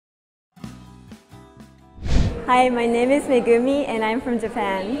Hi, my name is Megumi and I'm from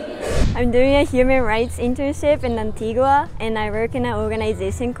Japan. I'm doing a human rights internship in Antigua and I work in an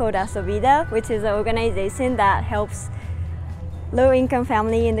organization called Asobida, which is an organization that helps low-income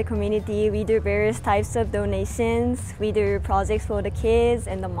family in the community. We do various types of donations. We do projects for the kids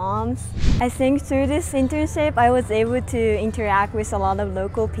and the moms. I think through this internship, I was able to interact with a lot of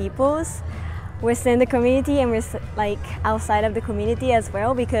local peoples within the community and outside of the community as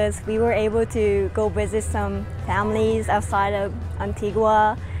well, because we were able to go visit some families outside of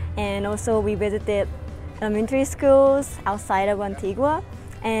Antigua, and also we visited elementary schools outside of Antigua,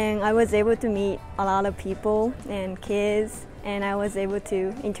 and I was able to meet a lot of people and kids, and I was able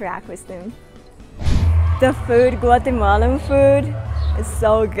to interact with them. The food, Guatemalan food, is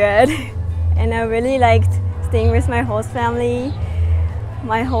so good and I really liked staying with my host family.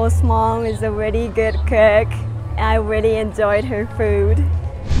 My host mom is a really good cook. I really enjoyed her food.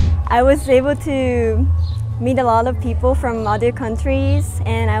 I was able to meet a lot of people from other countries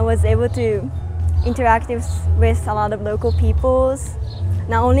and I was able to interact with a lot of local peoples,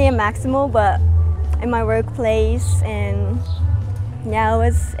 not only in Maximo but in my workplace, and yeah, I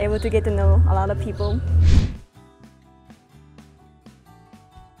was able to get to know a lot of people.